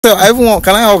So I even want,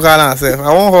 can I hug her now?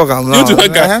 I won't hug her now. You want to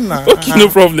hug her? Okay, no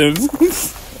problems.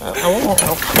 I won't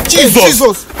hug her.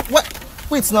 Jesus! What?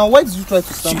 Wait, now why did you try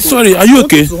to stand up? Sorry, are you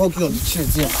okay? I want to hug you on the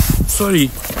chest, yeah. Sorry.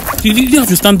 You didn't have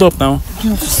to stand up now. You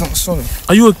have to stand, sorry.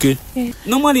 Are you okay? Yeah.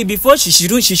 Normally, before she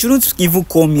shouldn't even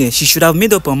come here. She should have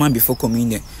made up her mind before coming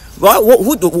here.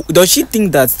 Who does she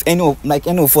think that any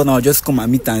of us now just come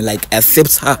and meet and like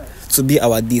accept her to be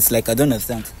our date? Like, I don't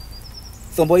understand.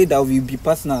 Somebody that will be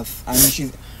partners and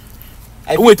she's.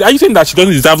 Wait, are you saying that she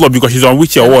doesn't deserve love because she's on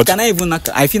wheelchair or what? Can I even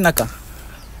naka? I feel naka.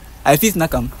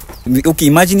 Okay,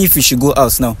 imagine if we should go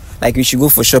out now. Like we should go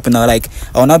for shopping now. Like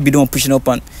I will not be the one pushing up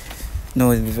and.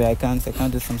 No, I can't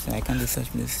do something. I can't do such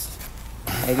this.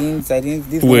 I didn't.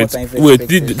 This is not what I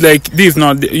expected. Like this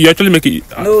now, you actually make it.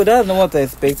 No, that's not what I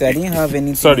expected. I didn't have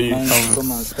anything. Sorry. In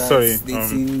mind Sorry.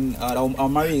 I'll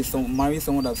marry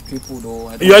someone that's crippled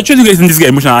or. You're actually getting this guy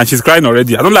emotional and she's crying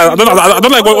already. I don't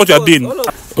like what you're doing.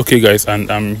 Okay, guys,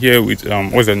 and I'm here with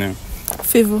what's her name?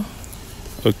 Favor.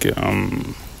 Okay,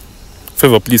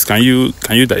 Favor, please, can you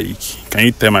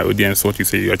tell my audience what you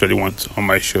say you actually want on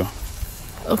my show?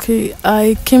 Okay,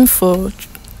 I'm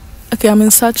in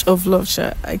search of love,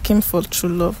 sha. I came for true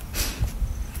love.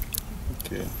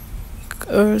 Okay.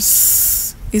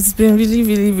 Because it's been really,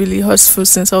 really, really hurtful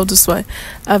since all this while.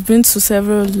 I've been to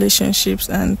several relationships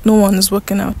and no one is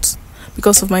working out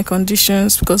because of my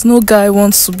conditions, because no guy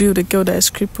wants to be with a girl that is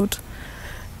crippled.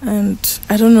 And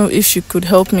I don't know if you could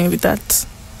help me with that.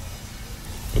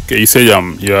 Okay, you say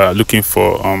you are looking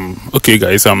for okay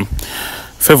guys,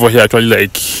 Favor here actually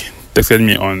like texted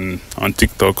me on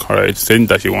TikTok, right, saying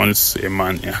that she wants a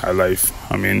man in her life.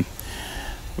 I mean,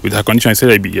 with her condition, I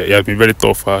said it has been very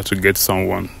tough for her to get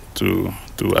someone to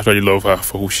actually love her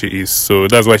for who she is. So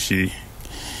that's why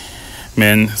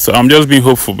so I'm just being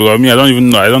hopeful, because I don't even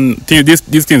know. I don't think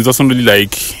these things doesn't really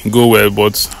like go well,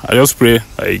 but I just pray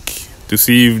like to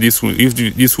see if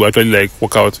this will actually like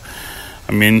work out.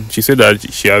 I mean, she said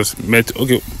that she has met.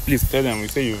 Okay, please tell them. You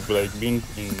say you've like been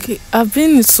in. Okay, I've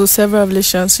been into several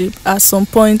relationships. At some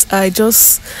point, I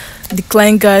just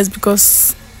decline guys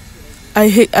because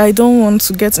I don't want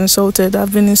to get insulted.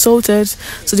 I've been insulted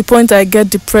to the point I get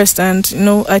depressed, and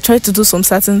I try to do some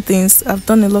certain things. I've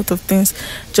done a lot of things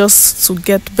just to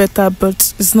get better,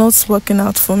 but it's not working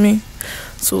out for me.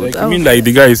 So like, you mean like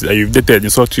the guys that you've dated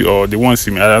insult you, or the ones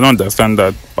you meet? I don't understand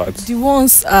that part. The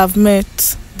ones I've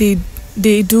met,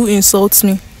 they do insult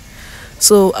me.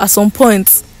 So at some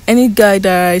point, any guy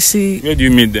that I see. Where do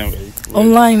you meet them? Like,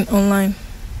 online.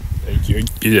 Like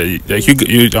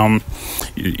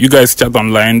you guys chat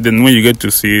online. Then when you get to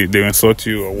see, they insult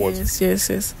you or what?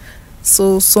 Yes.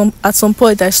 So at some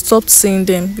point, I stopped seeing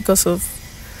them because of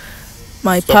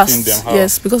my past. Them, how?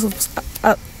 Yes, because of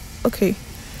okay.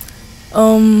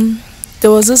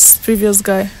 There was this previous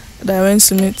guy that I went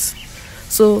to meet.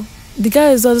 So the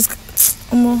guy is always.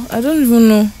 I don't even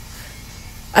know.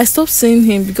 I stopped seeing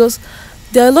him because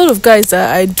there are a lot of guys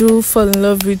that I do fall in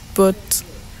love with, but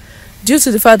due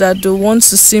to the fact that they want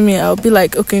to see me, I'll be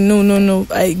like, okay, no.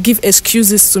 I give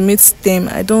excuses to meet them.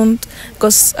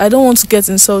 Because I don't want to get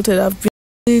insulted.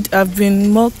 I've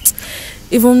been mocked,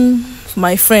 even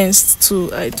my friends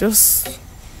too. I just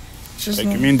like,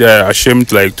 you mean they're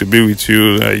ashamed like to be with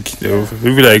you? Like they'll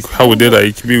be like, how would they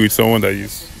like be with someone that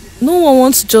is? No one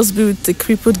wants to just be with a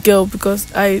crippled girl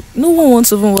because no one wants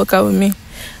to even work out with me.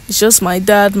 It's just my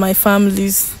dad, my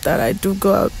families that I do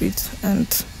go out with,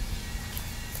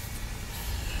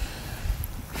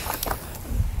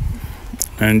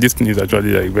 and this thing is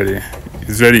actually like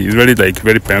it's very like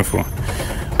very painful.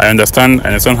 I understand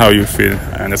how you feel.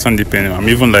 I understand the pain. I'm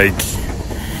even like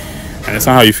I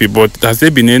understand how you feel, but has there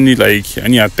been any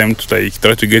attempt to like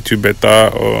try to get you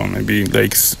better, or maybe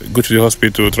like go to the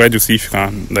hospital, try to see if you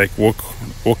can like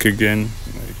walk again?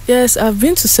 Yes, I've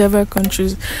been to several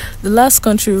countries. The last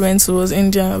country we went to was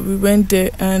India. We went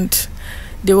there and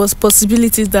there was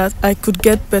possibility that I could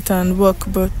get better and work,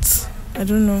 but I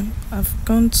don't know. I've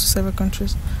gone to several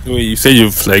countries. So you say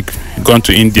you've like gone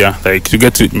to India like to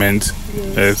get treatment.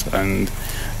 Yes, and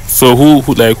so who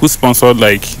sponsored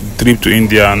like trip to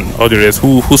India and all the rest?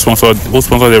 Who sponsored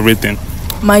everything?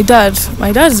 My dad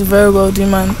is a very wealthy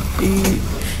man.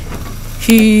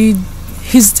 He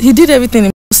did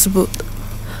everything impossible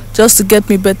just to get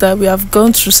me better. We have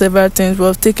gone through several things. We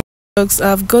have taken drugs.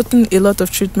 I've gotten a lot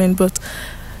of treatment, but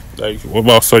like what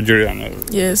about surgery and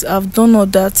everything? Yes, I've done all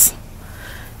that.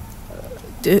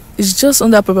 It's just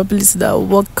on that probability that I'll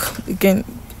work again.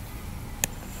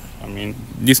 I mean,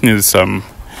 this news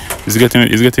it's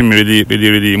getting me really, really,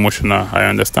 really emotional. I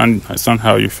understand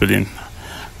how you're feeling.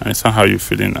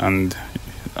 And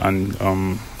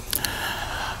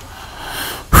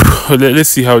let's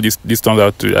see how this turns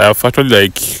out. I've actually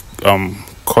like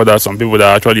called out some people that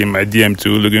are actually in my DM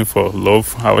too, looking for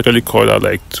love. I've actually called out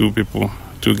like two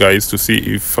guys to see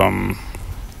if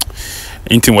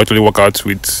anything will actually work out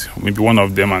with maybe one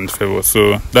of them and favor.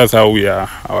 So that's how we are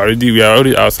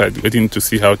already outside waiting to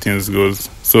see how things goes.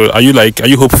 So are you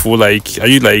hopeful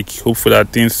that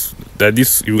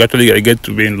this you actually get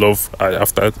to be in love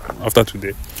after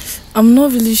today? I'm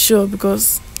not really sure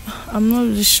because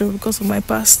of my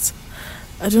past.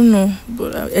 I don't know,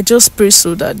 but I just pray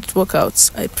so that it work out.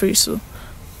 I pray so.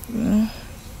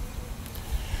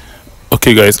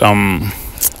 Okay, guys.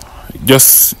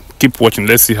 Just keep watching.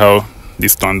 Let's see how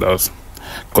this turned out.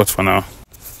 Cut for now.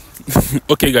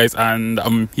 Okay, guys, and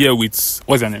I'm here with,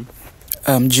 what's your name?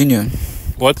 Junior.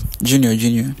 What? Junior.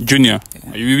 Yeah.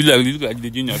 You look like the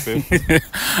junior.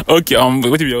 Okay.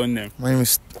 What is your own name? My name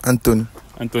is Anthony.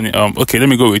 Okay, let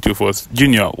me go with you first.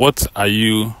 Junior,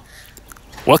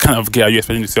 what kind of girl are you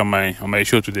expecting to see on my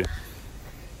show today?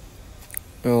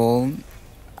 Well,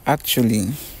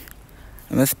 actually,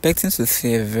 I'm expecting to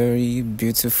see a very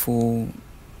beautiful,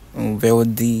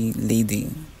 wealthy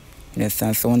lady. You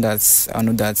understand? Someone I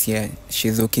know that, yeah,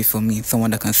 she's okay for me.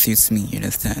 Someone that can suit me, you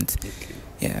understand? Okay.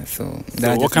 Yeah, so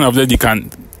what kind of lady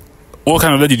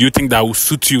do you think that will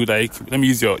suit you? Like, let me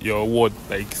use your word,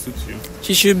 like, suit you.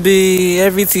 She should be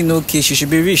everything okay. She should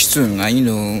be rich too.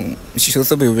 And, she should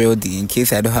also be wealthy. In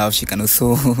case I don't have, she can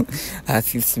also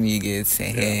assist me get her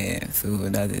hair. So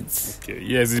that's it. Okay.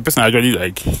 Yes, the person actually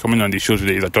like coming on the show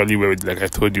today is actually wealthy, like I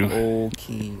told you.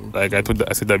 Okay. Like I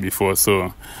said that before.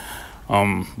 So,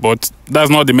 but that's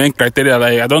not the main criteria.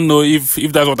 Like, I don't know if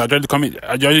that's what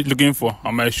are you looking for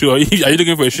on my show. Are you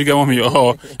looking for a sugar mommy,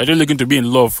 or are you looking to be in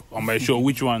love on my show?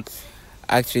 Which one?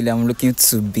 Actually, I'm looking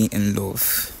to be in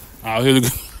love. I'm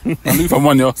looking for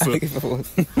money also.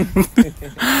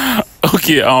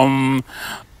 Okay.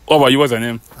 What about you? What's your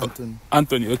name?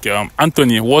 Anthony. Okay.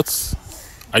 Anthony, what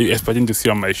are you expecting to see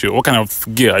on my show? What kind of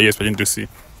gear are you expecting to see?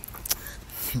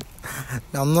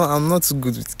 I'm not too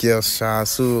good with girls,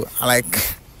 so I'm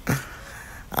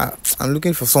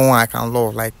looking for someone I can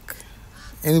love, like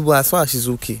anybody, as far as she's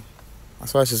okay.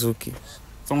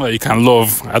 Someone that you can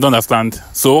love. I don't understand.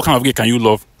 So what kind of girl can you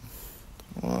love?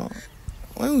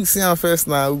 When we see her first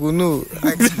now, we go know.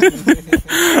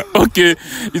 Okay.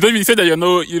 You said that you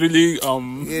really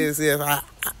Yes.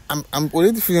 I'm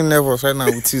already feeling nervous right now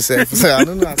with you, sir. So I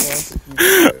don't know how to.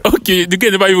 Okay, the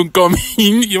girl never even come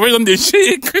in. You already on the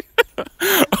shake.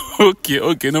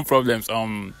 Okay, no problems.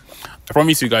 I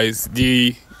promise you guys,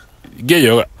 the girl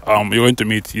you're going to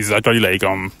meet is actually like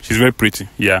she's very pretty.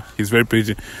 Yeah, she's very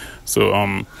pretty. So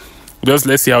just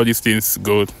let's see how these things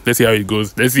go. Let's see how it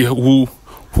goes. Let's see who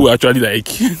actually like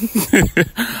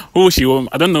who she will.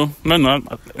 I don't know. No.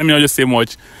 Let me not just say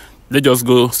much. Let's just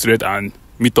go straight and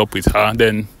meet up with her.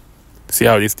 Then see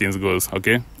how these things goes.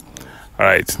 Okay. All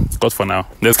right. Cut for now.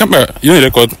 Let's come back. You know the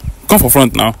record. Come for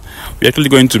front now. We're actually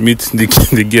going to meet the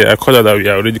girl. I called her that we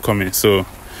are already coming. So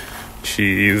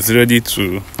she is ready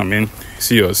to,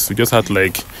 see us. We just had to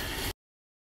like.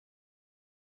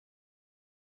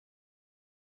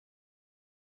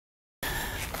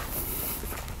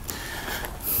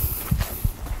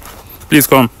 Please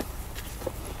come.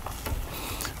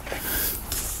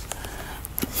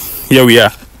 Here we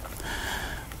are.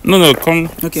 No, come.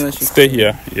 Okay, stay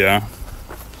here. Yeah.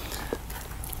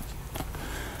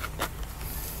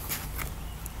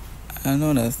 I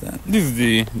don't understand. This is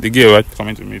the girl we're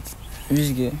coming to meet.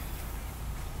 Which girl?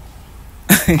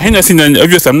 I not seen any.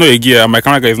 Obviously, I'm not a girl. My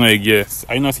camera guy is not a girl.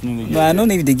 Are you not seeing the girl? No, I don't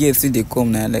know if the girl still they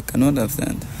come now. Like, I don't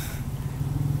understand.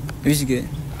 Which girl?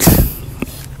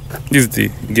 This is the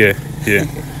girl here.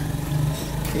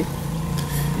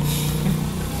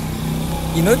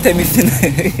 Tell me anything.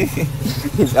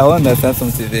 I want to understand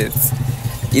something first.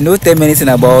 Tell me anything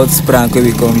about prank when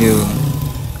we come here.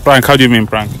 Prank? How do you mean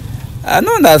prank? I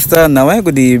don't understand now. Why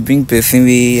could they bring person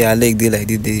we I like this?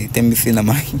 They tell me say na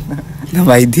my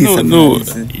this. No.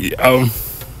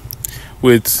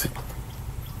 Wait.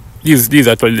 This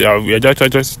actually we are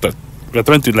just we're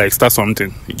trying to like start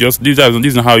something. This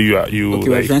is not how you are. You okay?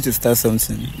 We're trying to start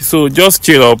something. So just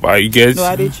chill up, I guess. No,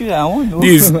 I did chill. I want to know.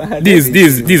 This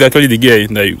is actually the girl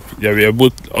that we are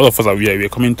both. All of us are here. We are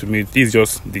coming to meet. This is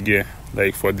just the girl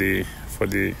like for the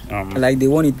like they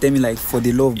want to tell me like for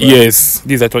the love. Bro. Yes,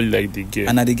 this is actually like the girl.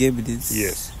 And are the girl with this?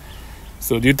 Yes.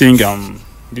 So do you think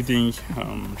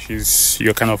she's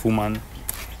your kind of woman?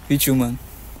 Which woman?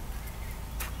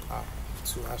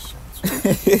 Too Asha.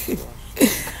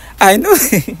 I know.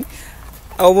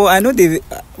 I know they.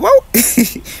 Well,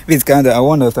 wait, Kanda, I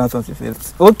want to understand something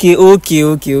first. Okay.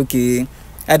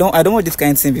 I don't watch this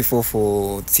kind of thing before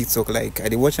for TikTok. Like I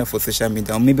dey watch them for social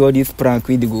media. Or maybe all this prank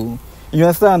we dey go. You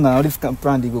understand now? All this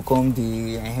prank they go come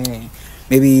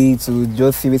maybe to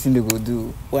just see what they go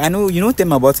do. But I know you don't tell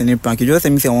me about any prank. You just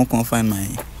tell me say I won't confine my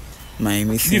missing.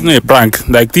 This is not a prank.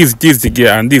 Like this the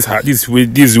girl, and this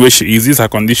way she is. This her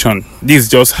condition. This is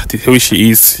just the way she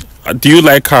is. Do you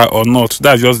like her or not?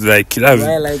 That's just like that's.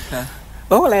 Why I like her?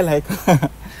 Why would I like her?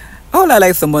 Why would I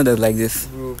like someone that's like this?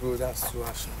 Bro, that's too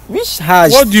harsh. Which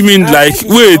harsh? What do you mean? Like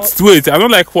wait. I don't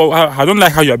like I don't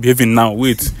like how you are behaving now.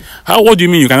 Wait. What do you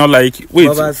mean you cannot like? Wait.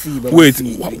 Baba,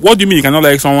 What do you mean you cannot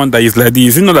like someone that is like this?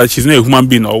 Is it not that she's not a human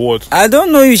being or what? I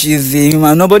don't know if she's a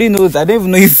human. Nobody knows. I don't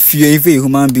even know if you're even a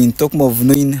human being. Talk more of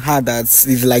knowing her that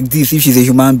is like this. If she's a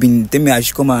human being, tell me I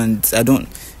should come and I don't.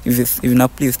 If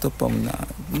not, please stop now.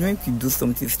 You know if you do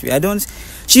something straight. I don't.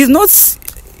 She's not.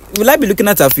 Will I be looking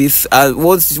at her face?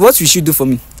 What she should do for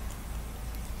me?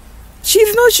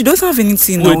 She's not. She doesn't have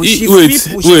anything. No, she's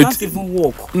people. She can't even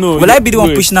walk. No. Will I be the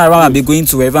one pushing her around and be going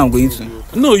to wherever I'm going to?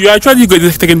 No, you're actually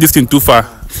taking this thing too far.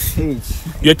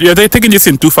 You're taking this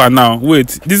thing too far now.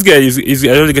 Wait, this guy is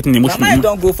actually getting emotional. I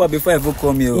don't go far before I ever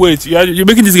come here. Wait, you're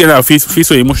making this girl now feel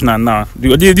so emotional now.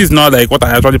 This is not like what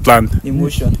I actually planned.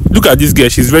 Emotion. Look at this girl.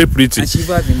 She's very pretty. And she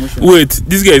has emotion. Wait,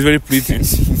 this girl is very pretty.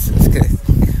 Jesus Christ.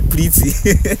 Pretty.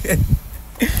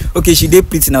 Okay, she did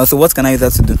pretty now. So what can I use her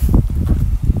to do?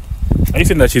 Are you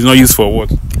saying that she's not used for what?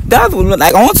 That will not,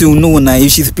 like I want to know now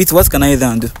if she's pretty. What can I use her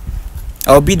and do?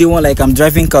 I'll be the one like I'm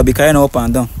driving car, be carrying her up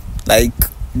and down. Like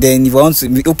then if I want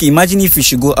to, okay, imagine if we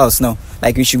should go out now,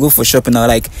 like we should go for shopping now.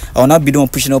 Like I will not be the one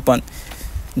pushing up and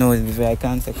no, I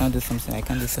can't do something. I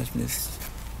can't do such this.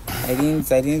 I didn't.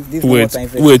 This is not what I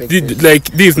expected. Like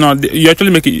this not. You actually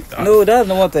make it. No, that's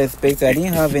not what I expected. I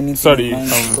didn't have anything. Sorry. In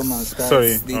mind to come and start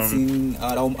Sorry. dating.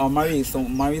 I'll marry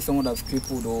someone that's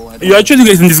crippled or. You're actually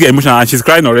getting this girl emotional and she's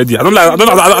crying already. I don't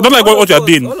like what you are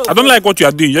doing. I don't like what you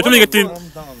are doing. You're actually getting.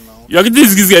 You're getting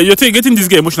this girl. You're getting this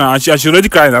girl emotional and she's already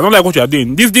crying. I don't like what you are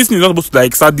doing. This thing is not supposed to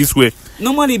like start this way.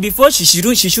 Normally, before she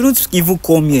shouldn't even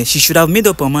come here. She should have made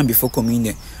up her mind before coming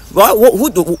here. Who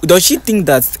does she think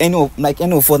that any of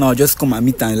us now just come and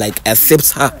meet and like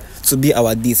accepts her to be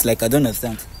our this? Like I don't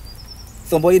understand.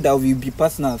 Somebody that will be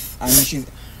partners and she's.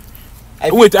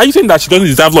 Wait, are you saying that she doesn't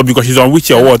deserve love because she's on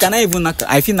wheelchair or what? Can I even knock her?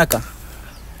 I feel knock her.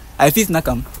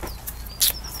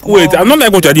 Wait, I'm not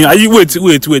like what you're doing. Are you wait?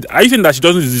 Are you saying that she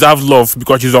doesn't deserve love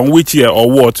because she's on wheelchair or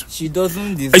what? She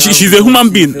doesn't deserve. She's a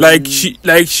human being.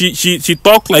 She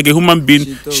talk like a human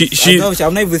being.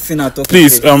 I've never seen her talk.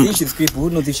 Please, if she's crippled, who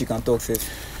knows if she can talk? Safe.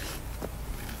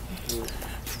 Do you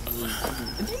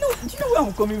know where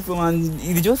I'm coming from? And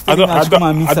you just I don't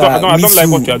like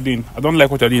what you're doing. I don't like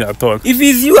what you're doing at all. If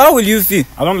it's you, how will you feel?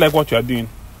 I don't like what you're doing.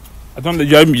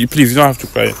 Please, you don't have to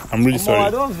cry. I'm really sorry. I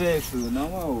don't vex you.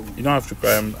 No. You don't have to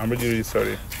cry. I'm really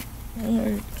sorry.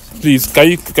 Please, can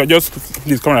you just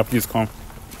please come here? Please come.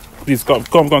 Please come.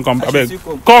 I beg.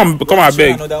 Come. I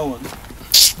beg.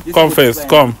 Come first.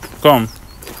 Come.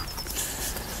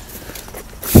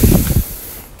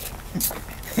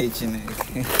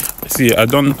 See, I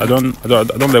don't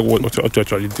like what you're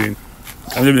actually doing.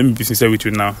 Let me be sincere with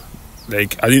you now.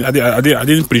 Like I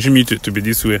didn't presume you to be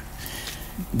this way.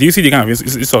 Do you see the kind of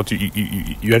insult you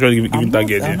actually giving that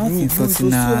girl? I'm not insulting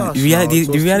now. The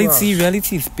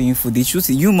reality is painful. The truth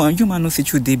is, human knows the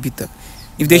truth. They bitter.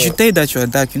 If they should tell you that you are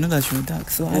dark, you know that you are dark.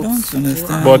 So I don't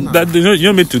understand. But that you're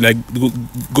not meant to like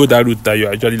go that route that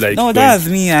you're actually like. No, that's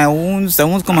me. I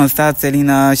won't come and start telling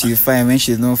her she's fine when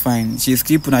she's not fine. She's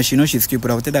crippled and she knows she's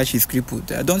crippled. I'll tell her she's crippled.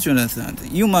 Don't you understand?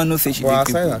 Human knows she's crippled.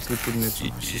 Aside her crippled nature,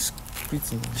 she's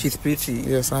pretty. She's pretty.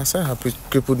 Yes, aside her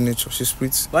crippled nature, she's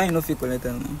pretty. Why you not feel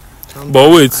collected now?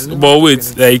 But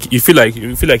wait, like you feel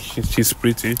like she's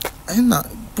pretty.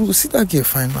 Bro, see that girl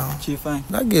fine now. She fine.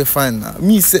 That girl fine now.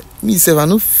 Me say I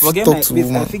no talk to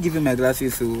woman. I think give you my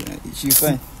glasses, so she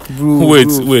fine. Bro, wait.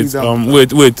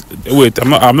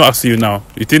 I'm not asking you now.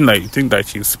 You think that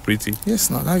she's pretty? Yes,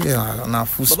 now that girl na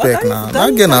full spec now.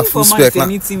 That girl na full spec now.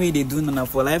 Anything wey they do now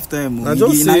for lifetime. Now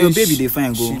your baby they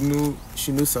fine go.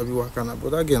 She knows sabi waka now, but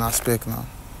that girl na spec now.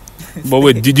 But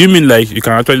wait, did you mean like you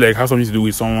can actually like have something to do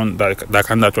with someone that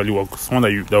can actually work, someone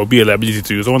that will be a liability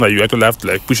to you, someone that you actually have to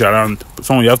like push around,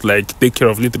 someone you have to like take care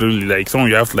of, literally, like someone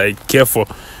you have to like care for,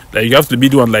 like you have to be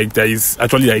the one like that is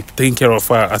actually like taking care of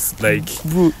her as like.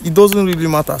 Bro, it doesn't really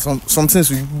matter. Some things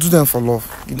we do them for love.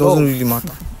 It doesn't really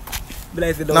matter.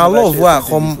 Now love where I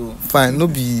come fine, no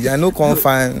be I know come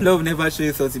fine. Love never show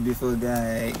you something before,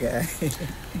 guy.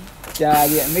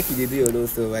 Yeah, make it do your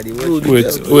stuff.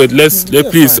 Wait, let's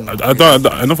please. I don't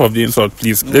enough of the insult,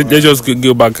 please. Let's just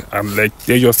go back and like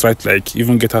let's just try to like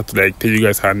even get her to like tell you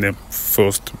guys her name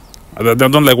first. I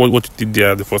don't like what you did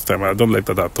there the first time. I don't like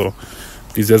that at all.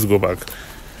 Please, let's go back.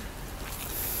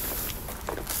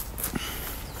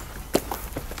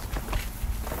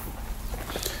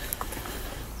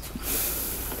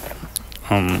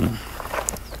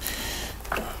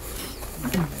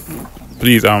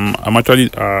 Please, I'm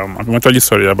actually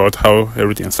sorry about how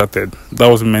everything started. That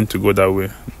wasn't meant to go that way.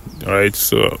 All right,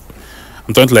 so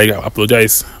I'm trying to like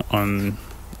apologize on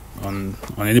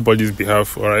anybody's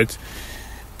behalf. All right,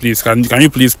 please, can you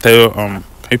please tell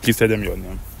them your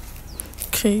name?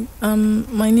 Okay.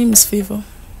 My name is Favor.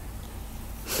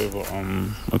 Favor.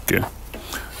 Okay.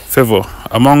 Favor.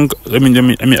 Let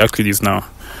me ask you this now.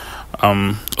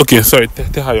 Okay. Sorry.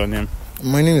 Tell her your name.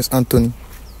 My name is Anthony.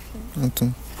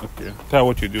 Anthony. Okay. Tell her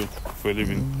what you do for a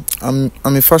living. I'm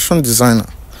a fashion designer.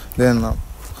 Then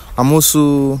I'm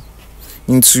also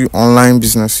into online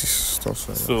businesses stuff.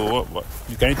 Like so what?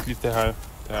 Can you please tell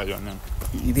her your name?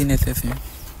 You didn't FF.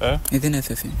 Eh? You didn't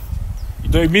FF. You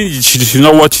don't mean she's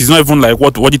not what? She's not even like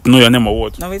what did to know your name or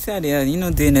what? No, we say they are. You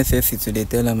know they NSF so they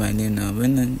tell her my name now.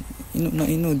 When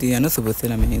they are not supposed to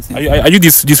tell her my name. Are you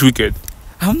this wicked?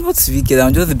 I'm not wicked.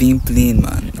 I'm just being plain,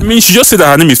 man. I mean, she just said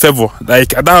that her name is Favor. Like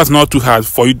that was not too hard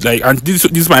for you. Like, and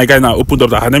this my guy now opened up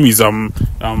that her name is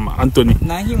Anthony.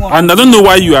 And I don't know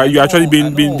why you actually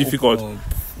being difficult.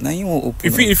 Now you won't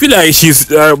open. You feel like she's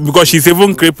because she's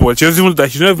even crippled. She's not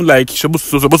even like she's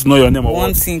supposed to know your name or one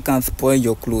what. thing can spoil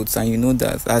your clothes, and you know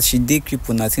that. As she did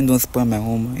crippled, nothing don't spoil my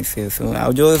home myself. So I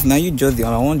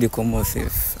want the come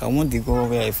myself. I want the go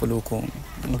where I follow come.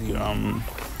 Okay,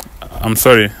 I'm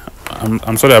sorry.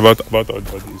 I'm sorry about all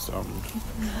this.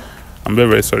 I'm very,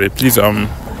 very sorry. Please let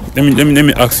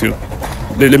me ask you.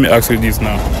 Let me ask you this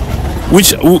now.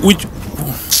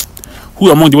 Who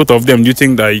among the both of them do you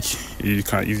think like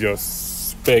is your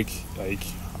spec like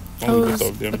among both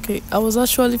of them? Okay, I was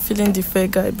actually feeling the fair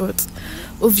guy, but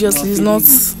obviously it's not.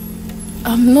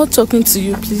 I'm not talking to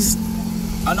you, please.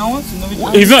 And I want to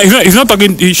know he's not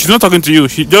talking. She's not talking to you.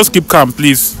 She just keep calm,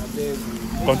 please.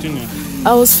 Continue.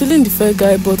 I was feeling the fair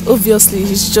guy, but obviously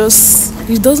he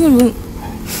doesn't even.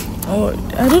 Oh,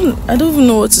 I don't even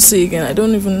know what to say again. I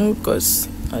don't even know because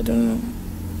I don't know.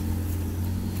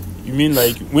 You mean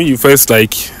like when you first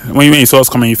like when you saw us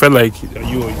coming, you felt like he's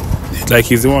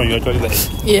the one you actually like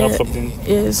have something.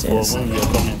 Yes. When you were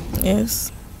coming.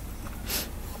 Yes.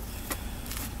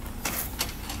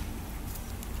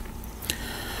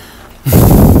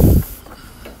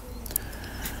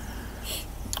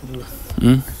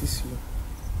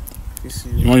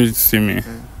 You want you to see me? Yeah.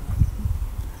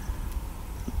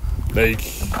 Like.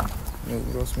 No,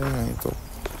 just me and you talk.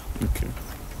 Okay.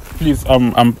 Please,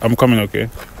 I'm coming. Okay.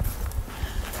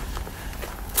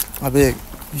 I beg.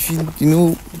 You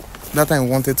know that time I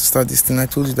wanted to start this thing. I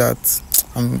told you that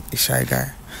I'm a shy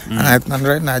guy, and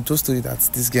right now I just told you that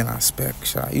this girl has spec.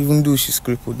 Even though she's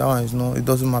crippled, that one is no. It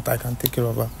doesn't matter. I can take care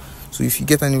of her. So if you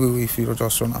get anywhere where you feel,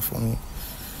 just run her for me.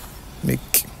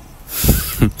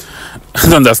 I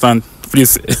don't understand.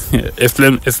 Please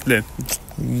explain.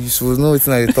 You supposed to know it's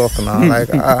not you talk now. Like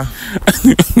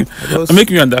make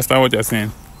me understand what you're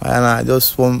saying. And I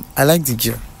like the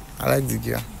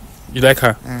girl. You like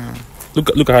her?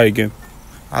 Look at her again.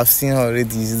 I've seen her already.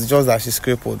 It's just that she's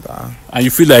crippled. And you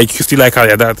feel like you still like her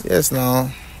like that? Yes, now.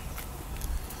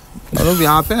 I know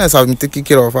her parents have been taking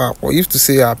care of her. But you used to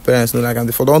say her parents no like and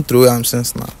they don't throw her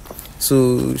since now.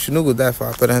 So she no go die for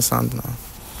her parents' hand now.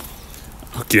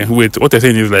 Okay, wait. What you're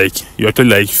saying is like you're actually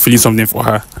like feeling something for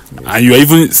her, and you are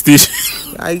even still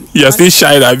you're still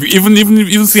shy. Like, even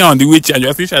see her on the wheelchair,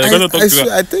 you're still shy.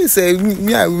 I tell you, say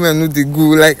me and women know they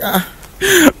go like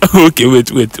Okay,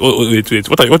 wait.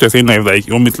 What you're saying now is like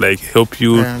you want me to like help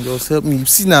you? Yeah, just help me. You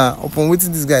see now, upon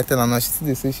waiting this guy tell her now, she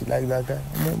still say she like that guy.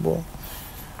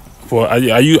 But are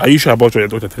you sure about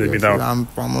what you're telling me now? I'm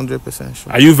 100%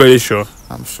 sure. Are you very sure?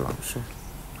 I'm sure.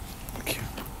 Okay.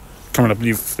 Come on,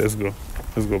 please. Let's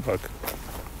go back.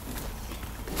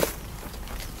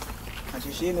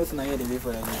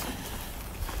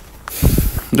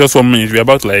 Just 1 minute. We're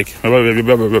about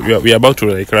to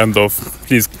like round off.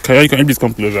 Please, can you please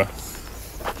come closer?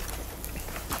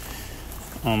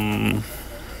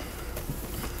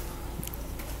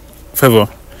 Favor.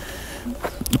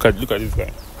 Look at this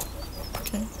guy.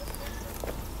 Okay.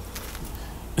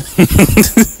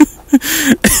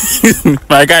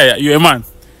 My guy, you a man?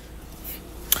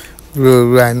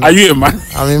 Bro, I know. Are you a man?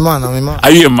 I'm a man.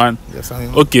 Are you a man? Yes, I'm a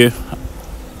man. Okay.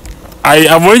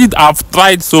 I've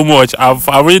tried so much. I've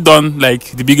already done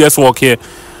like the biggest work here,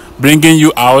 bringing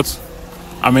you out.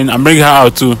 I mean, I'm bringing her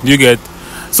out too. Do you get?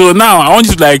 So now I want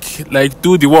you to like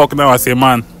do the work now as a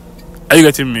man. Are you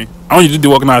getting me? I want you to do the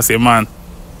work now as a man.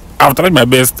 I've tried my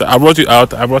best. I brought you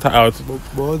out. I brought her out. But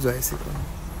what do I say?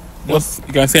 Just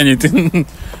you can say anything.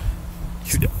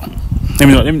 Let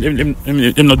me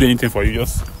not do anything for you.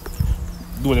 Just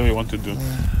do whatever you want to do. Yeah.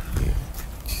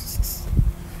 Jesus.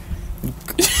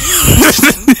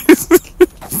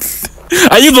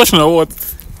 Are you blushing or what?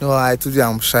 No, I told you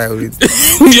I'm shy already.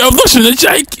 You're blushing,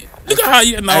 like. Look at how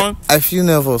you are now. I feel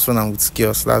nervous when I'm with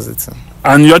girls. That's the thing.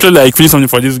 And you actually like feel something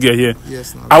for this girl here.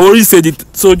 Yes. No. I already said it.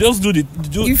 So just do the.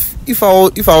 If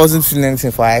I wasn't feeling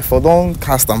anything for her, if I don't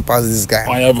cast and pass this guy.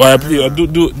 Do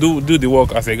the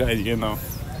work as a guy, you know.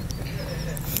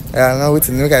 Yeah, no, wait.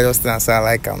 Look, I just answer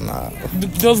like I'm now.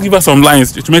 Just give her some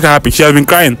lines to make her happy. She has been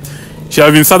crying. She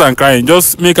has been sad and crying.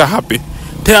 Just make her happy.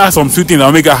 Tell her some few things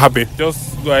that'll make her happy.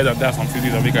 Just go ahead and tell her some few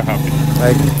things that'll make her happy.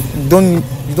 Like,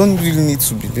 you don't really need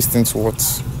to be listening to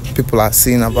what people are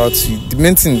saying about you. The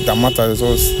main thing that matters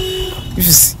is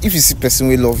if you see person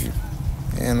will love you,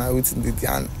 and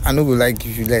I know will like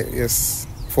give you like yes.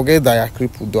 Forget that you're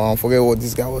crippled down. Forget what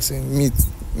this guy was saying.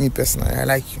 Me personally, I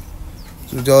like you.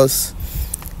 So just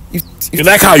if you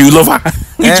like how you love her.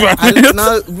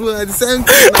 Now, bro, at the same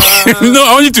time, no,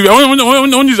 I want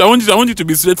you to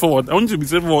be straightforward. I want you to be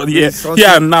straightforward.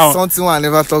 Yeah, now. Something I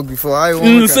never talked before.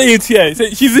 Say it here.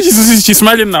 She's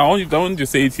smiling now. I want you to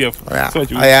say it here.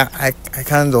 I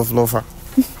kind of love her.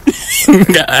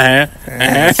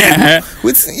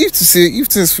 If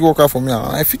things work out for me,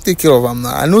 I feel take care of them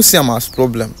now. I don't see them as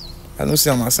problem. I don't see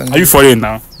them as any. Are you foreign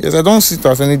now? Yes, I don't see it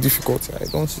as any difficulty. I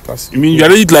don't see it as. You mean you're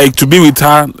ready like to be with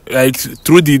her like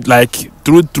through the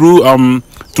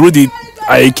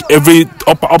like every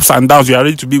ups and downs? You are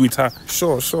ready to be with her.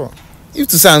 Sure. If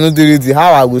to say I know the ready,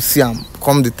 how I will see am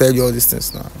come to tell you all these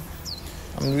things now.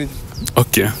 I'm ready.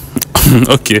 Okay.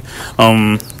 Okay.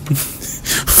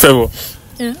 Favor.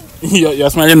 Yeah. You're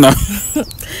smiling now.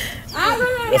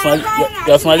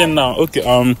 You're smiling now. Okay.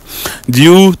 Do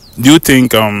you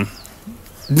think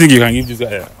you can give this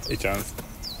guy a chance?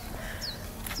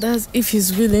 That's if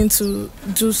he's willing to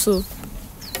do so.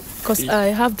 Because I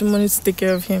have the money to take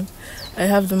care of him. I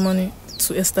have the money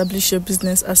to establish your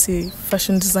business as a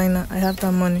fashion designer. I have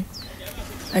that money.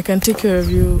 I can take care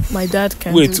of you. My dad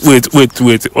can. Wait.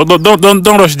 Oh, don't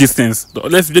rush these things.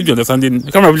 Let's get you understanding.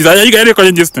 Come on, please. Are you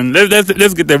recording this thing?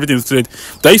 Let's get everything straight.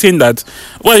 So are you saying that?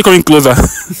 Why are you coming closer?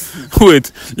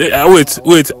 wait. Are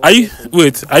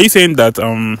you saying that?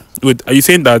 Are you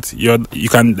saying that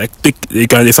you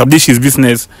can establish his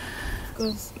business? Of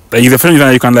course. Like he's a friend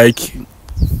designer, you can like.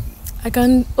 I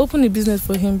can open a business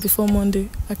for him before Monday.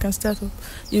 I can start up.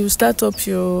 You start up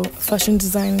your fashion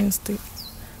designing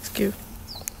skill.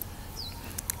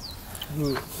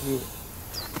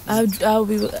 I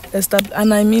will establish,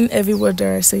 and I mean every word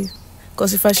that I say.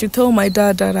 Because if I should tell my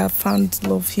dad that I found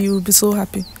love, he will be so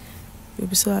happy. He'll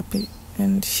be so happy,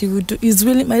 and he would do.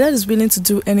 My dad is willing to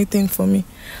do anything for me.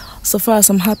 So far as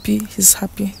I'm happy, he's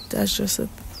happy. That's just it.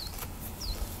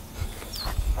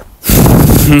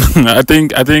 I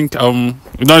think we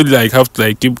don't really like have to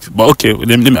like keep. But okay,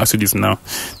 let me ask you this now.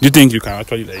 Do you think you can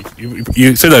actually like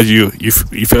you said that you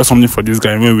felt something for this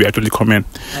guy when we actually come in?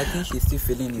 I think he's still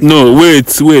feeling it. No, wait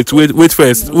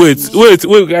first.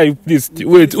 Wait, guy, please.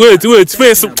 Wait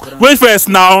first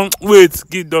now. Wait.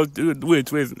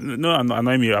 No,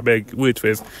 annoy me. I beg. Wait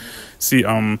first. See,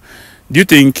 do you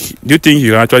think you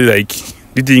can actually like?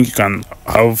 Do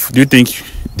you think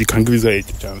you can give this guy a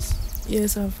chance?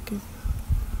 Yes, I've given.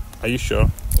 Are you sure?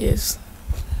 Yes.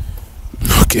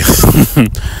 Okay.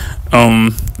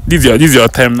 This is your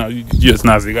time now. You just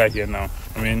now as the guy here now.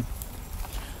 I mean,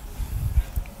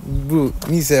 bro,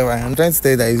 me say I'm trying to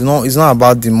tell you that it's not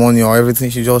about the money or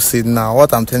everything she just said now.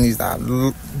 What I'm telling you is that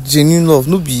genuine love.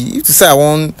 No be if to say I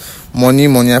want money,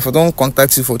 if I don't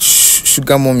contact you for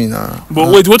sugar mommy now.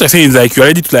 But wait, what I'm saying is like you're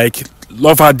ready to like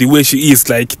love her the way she is,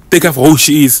 like take her for who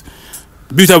she is.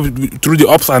 Beat up through the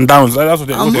ups and downs. That's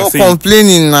what I'm not saying.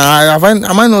 Complaining now.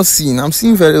 Am I not seeing? I'm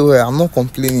seeing very well. I'm not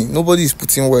complaining. Nobody is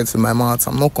putting words in my mouth.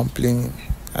 I'm not complaining.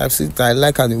 I've said I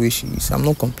like her the way she is. I'm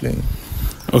not complaining.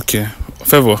 Okay,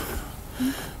 Favor.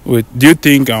 Wait, do you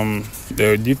think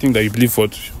that you believe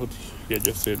what you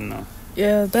just said now?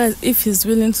 Yeah, that if he's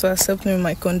willing to accept me with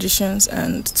my conditions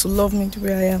and to love me the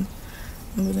way I am,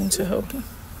 I'm willing to help him.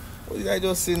 What did I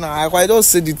just say now? I just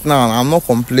said it now. I'm not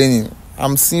complaining.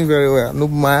 I'm seeing very well. No,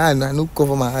 my eye, I no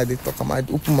cover my eye. They talk. I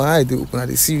open my eye. They open.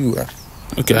 They see you.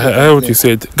 Okay, I heard what you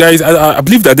said, guys. I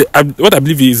believe that what I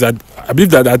believe is that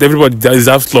everybody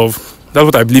deserves love. That's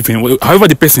what I believe in. However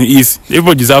the person is,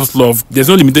 everybody deserves love. There's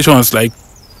no limitations like,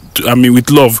 with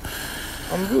love.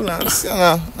 I'm good now. See,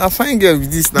 I find girl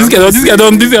with this now. This guy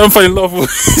don't fall in love.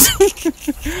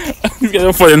 This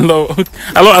guy fall in love.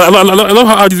 I love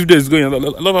how this video is going. I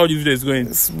love how this video is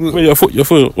going. Wait, your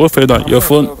phone. What fell down? Your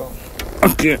phone.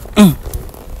 Okay.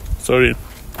 Sorry.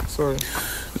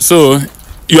 So,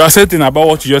 you are certain about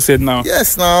what you just said now?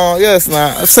 Yes, now.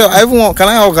 So, I even want, can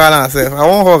I hug her now, sir? I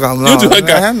want hug her now. You want to hug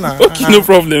her? Okay, no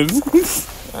problems.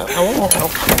 I want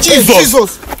hug her.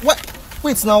 Jesus! What?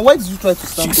 Wait, now, why did you try to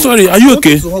stand up? Sorry, are you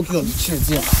okay? I wanted to hug you on the chair,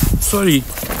 yeah. Sorry.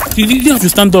 You didn't have to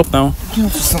stand up now. You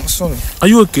have to stand, sorry. Are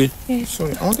you okay? Yeah.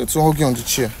 Sorry, I wanted to hug you on the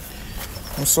chair.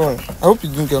 I'm sorry. I hope you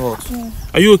didn't get hurt. Yeah.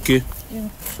 Are you okay? Yeah.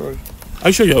 Sorry. Are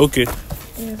you sure you're okay?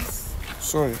 Yes.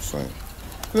 Sorry.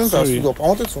 Couldn't have stood up. I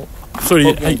wanted to. Sorry,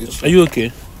 are you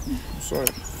okay? Sorry.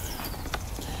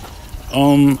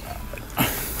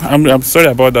 I'm sorry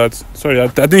about that. Sorry, I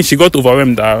think she got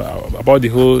overwhelmed about the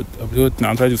whole thing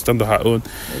and tried to stand on her own.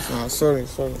 Yes, sorry.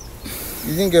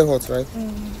 You didn't get hurt, right?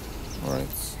 Alright.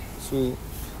 So,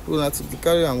 we'll have to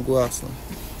carry and go out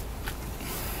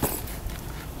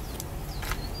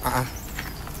now.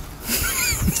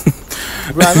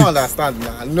 Bro, I don't understand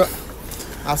now. No,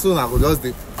 as soon as I go just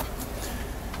dip.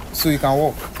 So you can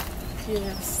walk.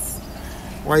 Yes.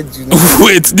 Why do you know?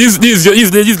 Wait, this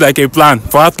is like a plan.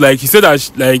 For us, like she said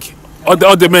that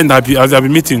all the men that have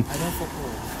been meeting.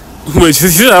 Wait, she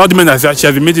said that all the men that she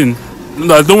has been meeting,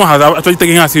 no one has actually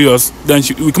taken her serious. Then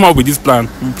we come up with this plan.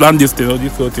 We plan this thing or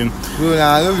this whole thing. Bro,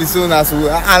 nah, don't be so nice.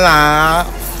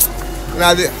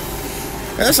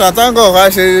 Yes, I thank God. I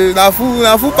say na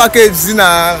full package.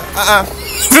 Na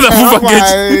full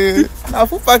package. Na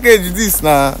full package. This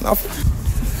na.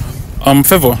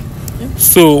 Favor. Yeah.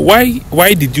 So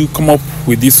why did you come up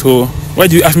with this whole? Why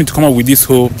did you ask me to come up with this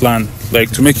whole plan,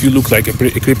 like to make you look like a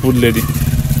crippled lady?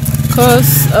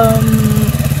 Because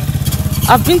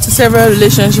I've been to several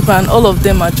relationships and all of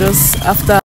them are just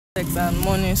after sex and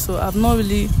money. So I've not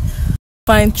really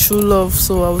find true love.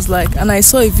 So I was like, and I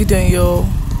saw a video on your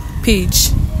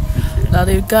page that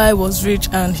a guy was rich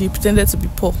and he pretended to be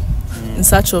poor in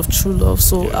search of true love.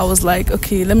 So I was like,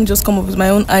 okay, let me just come up with my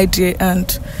own idea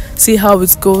and see how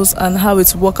it goes and how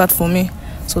it work out for me.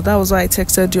 So that was why I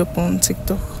texted you up on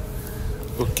TikTok.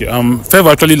 Okay. Favor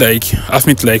actually asked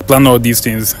me to plan all these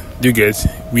things. Do you get?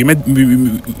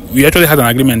 We actually had an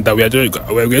agreement that we're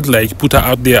going to put her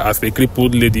out there as a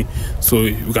crippled lady, so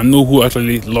we can know who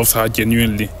actually loves her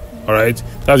genuinely. All right,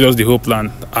 that's just the whole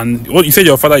plan. And what you said,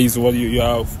 your father is what you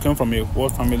came from a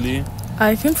what family?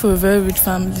 I came from a very rich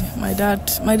family. My dad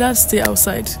stay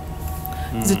outside.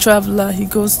 He's a traveler. He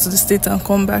goes to the state and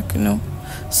come back.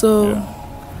 So,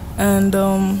 and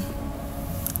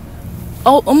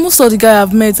almost all the guys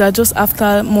I've met are just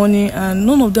after money, and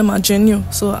none of them are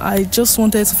genuine. So I just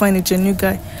wanted to find a genuine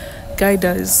guy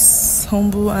that is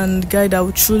humble and guy that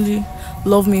will truly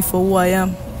love me for who I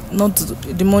am, not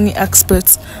the money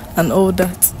aspects and all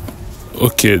that.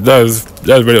 Okay, that's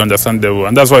very understandable,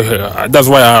 and that's why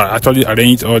I actually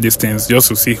arranged all these things just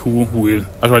to see who will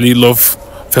actually love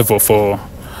Favor for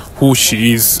who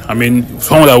she is. I mean,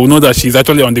 someone that will know that she's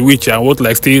actually on the wheelchair and won't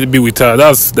still be with her.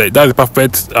 That's the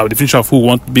perfect definition of who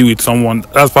won't be with someone.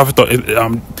 That's perfect.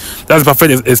 That's the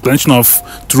perfect explanation of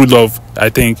true love, I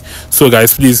think. So,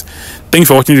 guys, please, thanks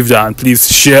for watching this video, and please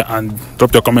share and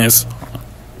drop your comments.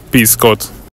 Peace, God.